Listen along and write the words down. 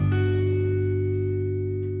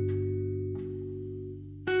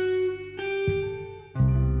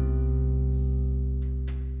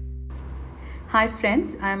Hi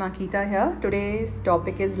friends, I am Akita here. Today's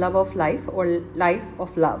topic is love of life or life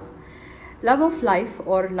of love. Love of life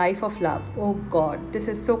or life of love. Oh god, this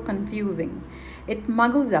is so confusing. It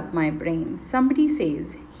muggles up my brain. Somebody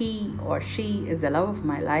says he or she is the love of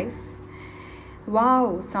my life.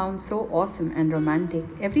 Wow, sounds so awesome and romantic.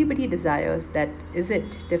 Everybody desires that. Is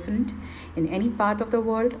it different in any part of the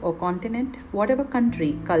world or continent? Whatever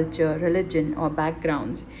country, culture, religion, or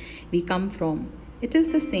backgrounds we come from, it is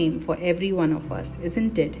the same for every one of us,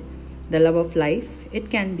 isn't it? The love of life,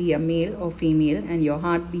 it can be a male or female, and your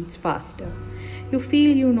heart beats faster. You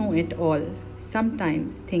feel you know it all.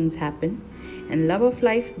 Sometimes things happen, and love of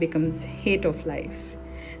life becomes hate of life.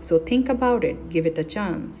 So think about it, give it a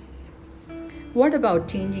chance. What about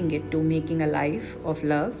changing it to making a life of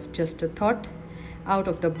love? Just a thought out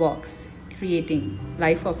of the box, creating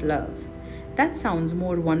life of love. That sounds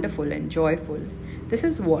more wonderful and joyful. This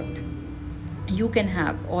is what you can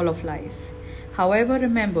have all of life. However,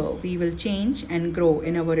 remember, we will change and grow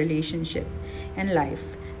in our relationship and life.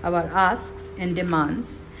 Our asks and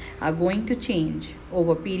demands are going to change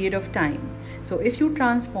over a period of time. So if you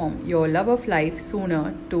transform your love of life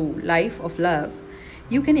sooner to life of love,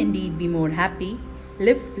 you can indeed be more happy,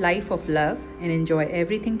 live life of love, and enjoy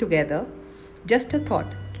everything together. Just a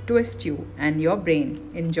thought to twist you and your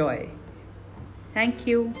brain. Enjoy. Thank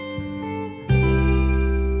you.